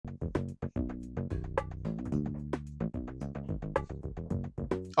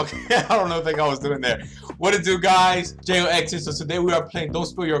Okay, I don't think I was doing there. What it do, guys? JangleX. So today we are playing Don't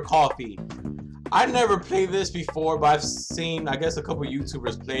Spill Your Coffee. I never played this before, but I've seen, I guess, a couple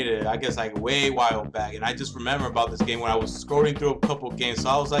YouTubers played it. I guess like way while back, and I just remember about this game when I was scrolling through a couple games. So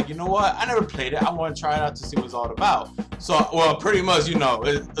I was like, you know what? I never played it. I want to try it out to see what it's all about. So, well, pretty much, you know,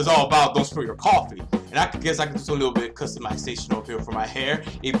 it's all about don't spill your coffee. And I guess I can do a little bit of customization over here for my hair,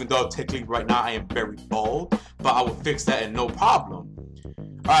 even though technically right now I am very bald. But I will fix that and no problem.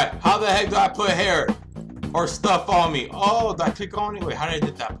 All right, how the heck do I put hair or stuff on me? Oh, did I click on it? Wait, how did I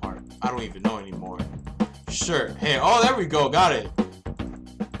do that part? I don't even know anymore. Sure. Hey, oh, there we go. Got it.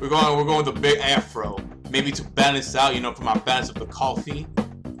 We're going with the big afro. Maybe to balance out, you know, for my balance of the coffee.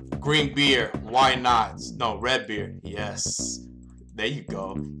 Green beer. Why not? No, red beer. Yes. There you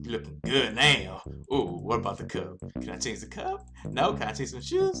go. You're looking good now. Ooh, what about the cup? Can I change the cup? No? Can I change some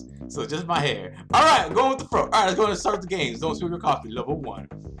shoes? So just my hair. Alright, going with the fro. Alright, let's go and start the games. Don't spill your coffee. Level 1.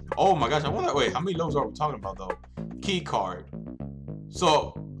 Oh my gosh, I wonder, wait, how many levels are we talking about though? Key card.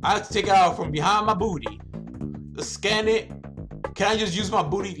 So, I have to take it out from behind my booty. Let's scan it. Can I just use my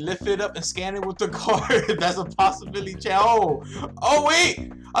booty, lift it up, and scan it with the card? That's a possibility, chat. Oh,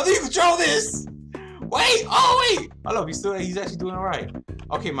 wait. I think you control this. Wait, oh wait! I love he's actually doing alright.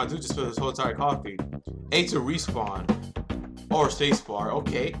 Okay, my dude just spilled his whole entire coffee. A to respawn. Or spacebar,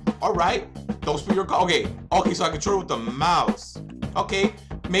 okay. Alright. Don't spill your coffee. Okay, so I control with the mouse. Okay.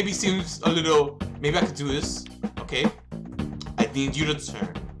 Maybe seems a little, maybe I could do this. Okay. I need you to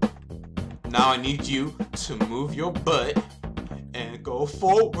turn. Now I need you to move your butt and go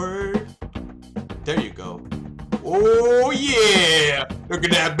forward. There you go. Oh yeah! Look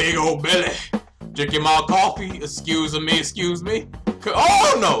at that big old belly. Drinking my coffee, excuse me.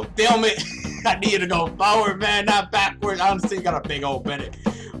 Oh no, damn it. I need you to go forward, man, not backwards. I understand you got a big old belly.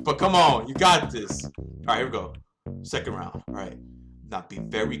 But come on, you got this. Alright, here we go. Second round. Alright. Now be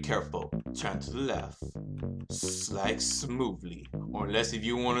very careful. Turn to the left. Slide smoothly. Or unless if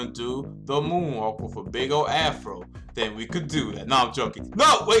you want to do the moonwalk with a big old afro, then we could do that. No, I'm joking.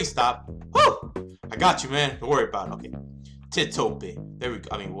 No, wait, stop. Woo! I got you, man. Don't worry about it. Okay. Titope. There we go.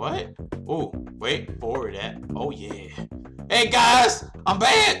 I mean, what? Oh, wait. Forward that. Oh, yeah. Hey, guys. I'm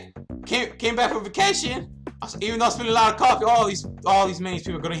back. Came back from vacation. Even though I spent a lot of coffee, all these many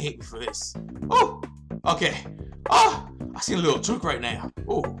people are going to hate me for this. Oh, okay. Oh, I see a little trick right now.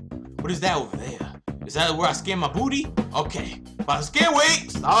 Oh, what is that over there? Is that where I scan my booty? Okay. But I scan,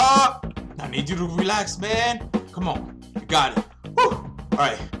 wait. Stop. I need you to relax, man. Come on. You got it. Woo. All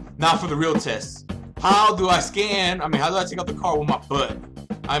right. Now for the real test. How do I scan? I mean, how do I take out the card with my butt?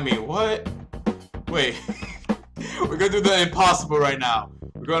 I mean, what? Wait. We're gonna do the impossible right now.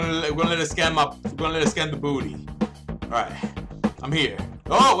 We're gonna let it scan the booty. Alright. I'm here.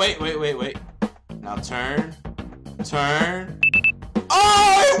 Oh, wait. Now turn.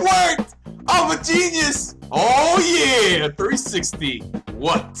 Oh, it worked! I'm a genius! Oh yeah! 360.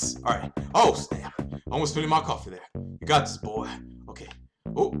 What? Alright. Oh, snap. Almost spilling my coffee there. You got this, boy. Okay.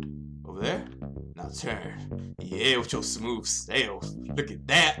 Oh, over there. Now turn. Yeah, with your smooth sails. Look at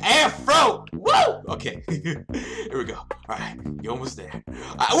that afro. Woo! Okay. Here we go. Alright. You're almost there.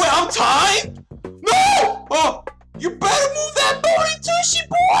 Wait, I'm timed? No! Oh! You better move that booty, Tushy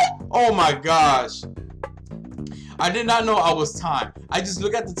boy! Oh my gosh. I did not know I was timed. I just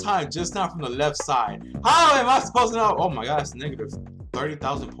look at the time just now from the left side. How am I supposed to know? Oh my gosh, negative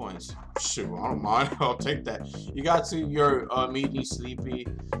 30,000 points. Shoot, I don't mind. I'll take that. You got to your meeting sleepy.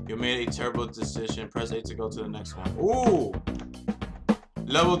 You made a terrible decision. Press A to go to the next one. Ooh.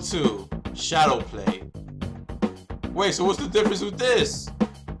 Level 2. Shadow play. Wait, so what's the difference with this?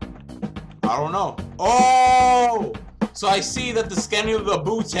 I don't know. Oh! So I see that the scanning of the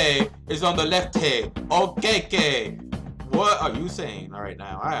booty is on the left head. Okay. What are you saying? Alright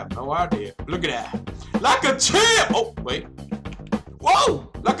now, I have no idea. Look at that. Like a champ! Oh, wait.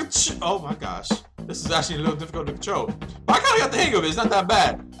 Whoa! Like a oh my gosh. This is actually a little difficult to control. But I kinda got the hang of it. It's not that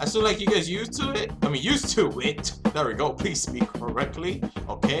bad. I feel like you guys used to it. I mean, used to it. There we go. Please speak correctly.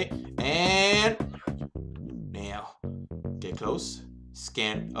 Okay. And now, get close.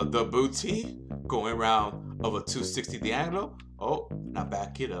 Scan of the booty. Going around of a 260 diagonal. Oh, now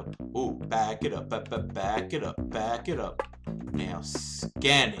back it up. Ooh, back it up. Back it up. Now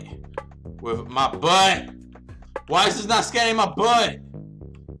scan it with my butt. Why is this not scanning my butt?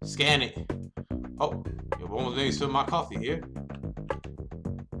 Scan it. Oh, you almost made me spill my coffee here.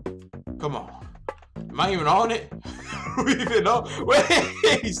 Come on. Am I even on it? Even know?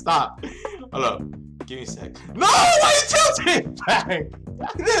 Wait, stop. Hold up. Give me a sec. No, why are you tilting it back?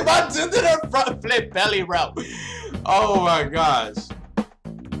 I did a front flip belly route. Oh my gosh.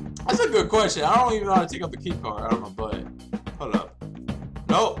 That's a good question. I don't even know how to take out the key card out of my butt. Hold up.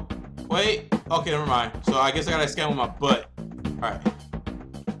 No. Okay, never mind. So I guess I gotta scan with my butt. Alright.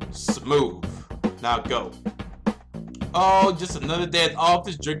 Smooth. Now go. Oh, just another day at the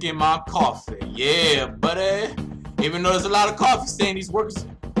office drinking my coffee. Yeah, buddy. Even though there's a lot of coffee stain, these workers,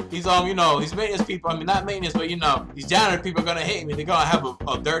 these you know, these maintenance people, I mean not maintenance, but you know, these janitor people are gonna hate me. They're gonna have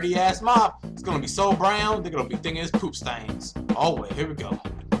a dirty ass mop. It's gonna be so brown, they're gonna be thinking it's poop stains. Oh wait, here we go.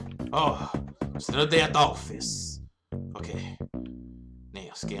 Oh, it's another day at the office. Okay. Now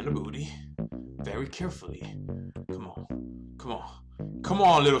scan the booty. Very carefully. Come on. Come on. Come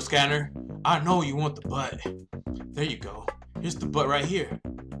on, little scanner. I know you want the butt. There you go. Here's the butt right here.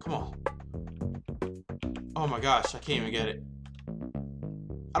 Come on. Oh my gosh, I can't even get it.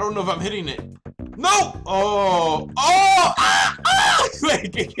 I don't know if I'm hitting it. No! Oh! Oh! Ah! Ah!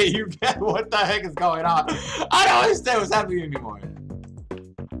 Wait, can you get what the heck is going on? I don't understand what's happening anymore.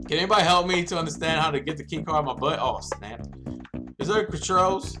 Can anybody help me to understand how to get the key card on my butt? Oh, snap. Is there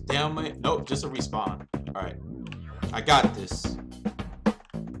controls? Damn it. Nope, just a respawn. Alright. I got this.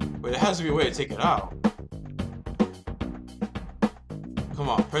 Wait, there has to be a way to take it out. Come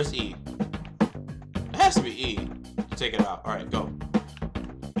on, press E. It has to be E to take it out. Alright, go.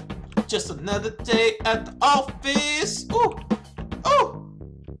 Just another day at the office. Ooh! Oh!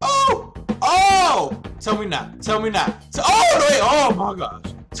 Oh! Oh! Tell me not. Tell me not. Oh, wait! Oh my gosh.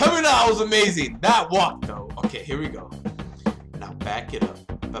 Tell me that was amazing. That walk, though. Okay, here we go. Now back it up.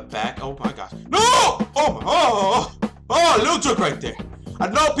 But back. Oh my gosh. No! Oh my. Oh! Oh! A little trick right there. I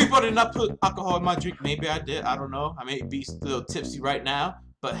know people did not put alcohol in my drink. Maybe I did. I don't know. I may be a little tipsy right now.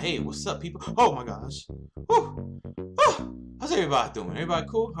 But hey, what's up, people? Oh my gosh. Woo. Oh. How's everybody doing? Everybody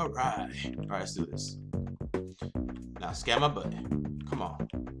cool? Alright. Alright, let's do this. Now scan my butt. Come on.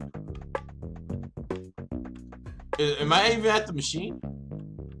 Am I even at the machine?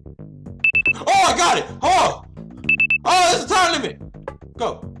 Oh, I got it! Oh! Oh, there's a time limit!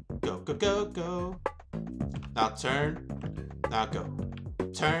 Go. Go, go, go, go. Now turn. Now go.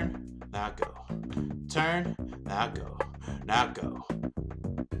 Turn. Now go. Turn. Now go. Now go.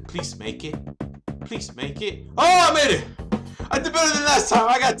 Please make it. Please make it. Oh, I made it! I did better than last time.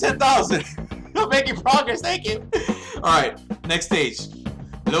 I got 10,000. I'm making progress. Thank you. Alright, next stage.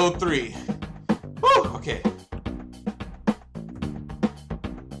 Level 3. Woo, okay.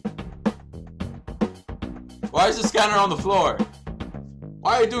 Why is the scanner on the floor?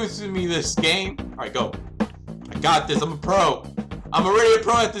 Why are you doing to me this game? Alright, go. I got this. I'm a pro. I'm already a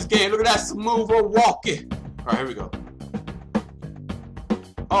pro at this game. Look at that smooth walking. Alright, here we go.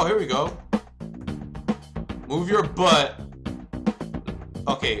 Oh, here we go. Move your butt.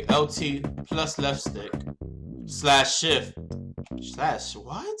 Okay, LT plus left stick. Slash shift. Slash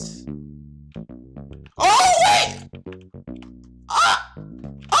what? Oh, wait! Ah!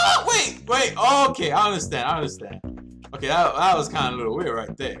 Oh, wait! Wait, okay, I understand. Okay, that was kind of a little weird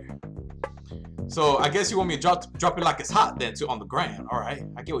right there. So, I guess you want me to drop it like it's hot then, too, on the ground. Alright,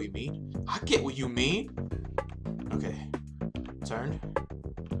 I get what you mean. I get what you mean. Okay. Turn.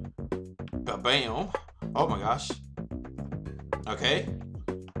 Bam. Oh my gosh. Okay.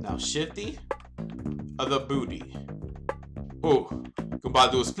 Now shifty of the booty. Ooh.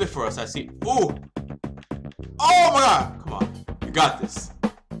 Gonna do a split for us, I see. Ooh. Oh my god. Come on. You got this.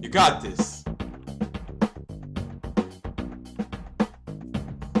 You got this.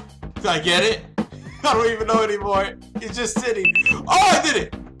 Did I get it? I don't even know anymore. It's just sitting. Oh, I did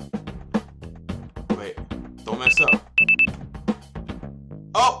it. Wait. Don't mess up.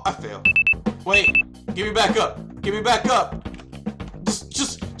 Oh, I failed. Wait. Give me back up. Give me back up.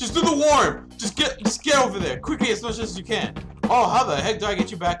 Just do the worm. Just get over there quickly as much as you can. Oh, how the heck do I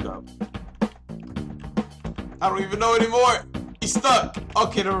get you back up? I don't even know anymore. He's stuck.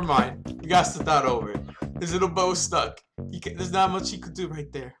 Okay, never mind. You gotta start over. His little bow's stuck. There's not much he could do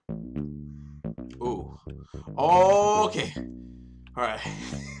right there. Ooh. Okay. All right.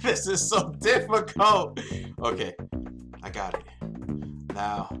 This is so difficult. Okay. I got it.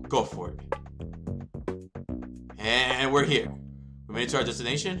 Now go for it. And we're here. We made it to our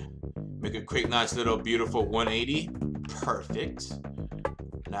destination. Make a quick, nice, little, beautiful 180. Perfect.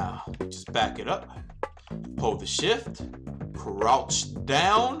 Now, just back it up. Hold the shift. Crouch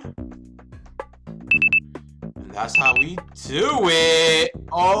down. And that's how we do it.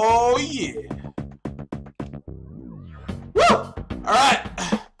 Oh, yeah. Woo! Alright.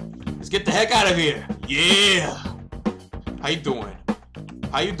 Let's get the heck out of here. Yeah. How you doing?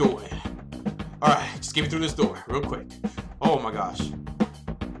 How you doing? Alright, just get me through this door real quick. Oh my gosh.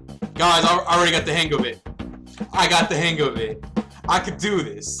 Guys, I already got the hang of it. I got the hang of it. I could do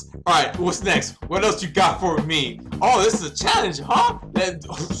this. Alright, what's next? What else you got for me? Oh, this is a challenge, huh?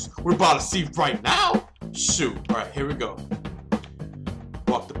 We're about to see right now. Shoot. Alright, here we go.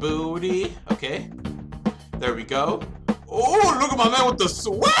 Walk the booty. Okay. There we go. Oh, look at my man with the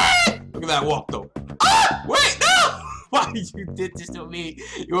sweat. Look at that walk though. Ah, wait, no. Why you did this to me?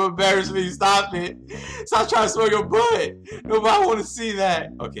 You embarrassed me. Stop it. Stop trying to swing your butt. Nobody want to see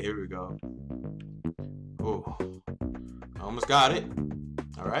that. Okay, here we go. Oh, I almost got it.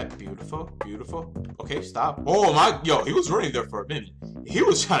 All right, beautiful, beautiful. Okay, stop. Oh my, yo, he was running there for a minute. He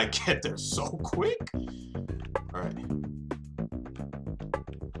was trying to get there so quick. All right.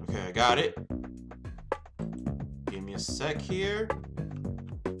 Okay, I got it. Give me a sec here.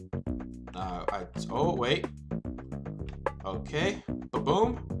 Oh, wait. Okay,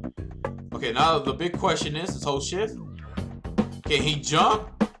 ba-boom. Okay, now the big question is, this whole shift. Can he jump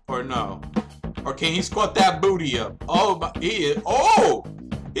or no? Or can he squat that booty up? Oh, he is. Oh,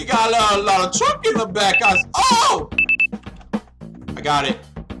 he got a lot of truck in the back, guys. Oh, I got it.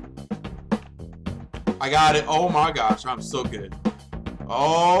 I got it. Oh my gosh, I'm so good.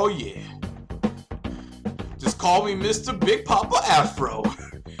 Oh yeah. Just call me Mr. Big Papa Afro.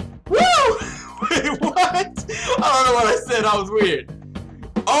 Woo! Wait, what? I don't know what I said. That was weird.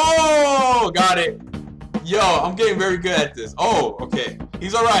 Oh, got it. Yo, I'm getting very good at this. Oh, okay.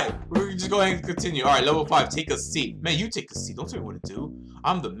 He's all right. We're just going to continue. All right, level 5. Take a seat. Man, you take a seat. Don't tell me what to do.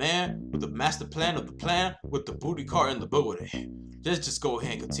 I'm the man with the master plan of the plan with the booty cart and the booty. Let's just go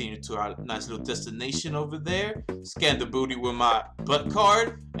ahead and continue to our nice little destination over there. Scan the booty with my butt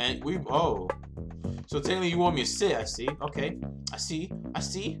card, and we. Oh. So technically, you want me to sit? I see. Okay. I see. I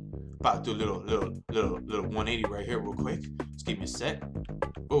see. About to do a little 180 right here, real quick. Just give me a sec.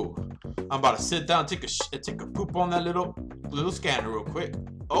 Oh, I'm about to sit down, take a poop on that little scanner, real quick.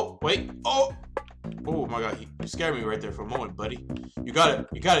 Oh, wait. Oh, oh my God, you scared me right there for a moment, buddy. You got it.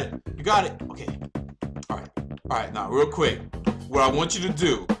 You got it. You got it. Okay. All right. All right. Now, real quick, what I want you to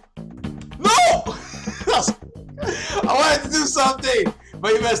do. No! I wanted to do something,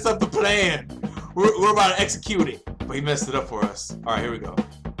 but he messed up the plan. We're about to execute it, but he messed it up for us. All right, here we go.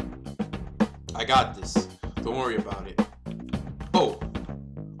 I got this. Don't worry about it. Oh,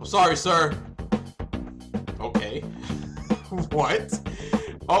 I'm sorry, sir. Okay. What?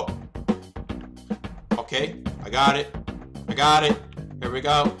 Oh. Okay, I got it. I got it. Here we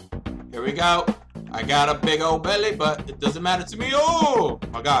go. Here we go. I got a big old belly, but it doesn't matter to me. Oh,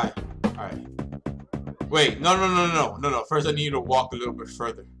 my guy. All right. Wait, no. First, I need you to walk a little bit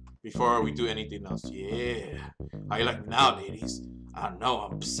further before we do anything else. Yeah. How you like me now, ladies? I know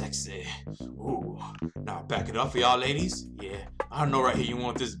I'm sexy. Ooh. Now back it up for y'all ladies. Yeah. I know right here you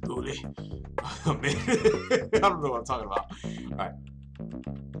want this booty. I don't know what I'm talking about. Alright.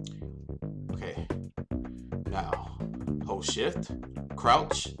 Okay. Now, hold shift.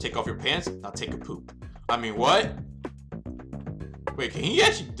 Crouch. Take off your pants. Now take a poop. I mean, what? Wait, can he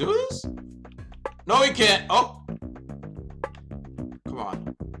actually do this? No, he can't. Oh. Come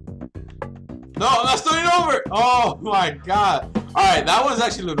on. No, I'm not starting over. Oh my God. Alright, that was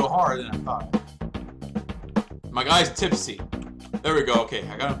actually a little harder than I thought. My guy's tipsy. There we go. Okay,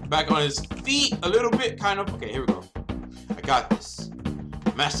 I got him back on his feet a little bit, kind of. Okay, here we go. I got this.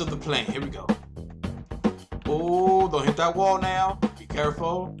 Master of the plane. Here we go. Oh, don't hit that wall now. Be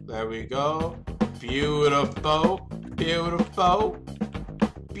careful. There we go. Beautiful. Beautiful.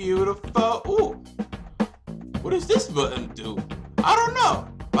 Beautiful. Ooh. What does this button do? I don't know.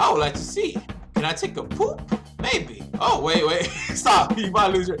 But I would like to see. Can I take a poop? Maybe. Oh, wait. Stop. You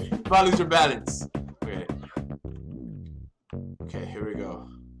might lose your balance. Okay. Okay, here we go.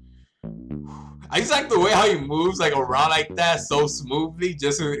 I just like the way how he moves like around like that so smoothly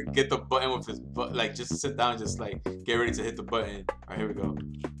just to get the button with his butt, like just to sit down, just like get ready to hit the button. Alright, here we go.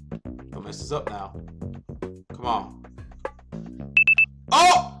 Don't mess this up now. Come on.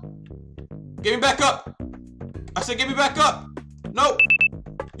 Oh! Get me back up! I said get me back up! No!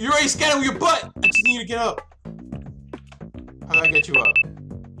 You're already scanning with your butt! I just need you to get up. How do I get you up?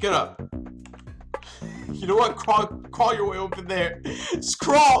 Get up. You know what? Crawl your way over there. Just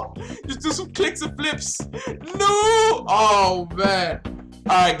crawl. Just do some clicks and flips. No! Oh man.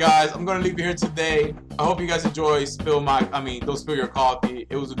 Alright guys, I'm gonna leave you here today. I hope you guys enjoy Don't Spill Your Coffee.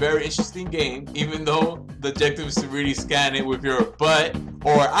 It was a very interesting game, even though the objective is to really scan it with your butt.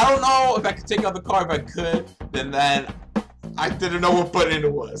 Or I don't know if I could take out the car. If I could, then I didn't know what button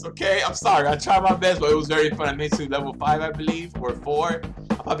it was, okay? I'm sorry. I tried my best, but it was very fun. I made it to level 5, I believe, or 4.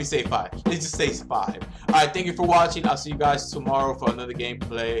 I'll probably say 5. Let's just say 5. Alright, thank you for watching. I'll see you guys tomorrow for another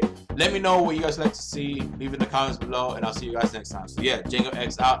gameplay. Let me know what you guys like to see. Leave in the comments below, and I'll see you guys next time. So yeah,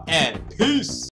 JangleX out, and peace!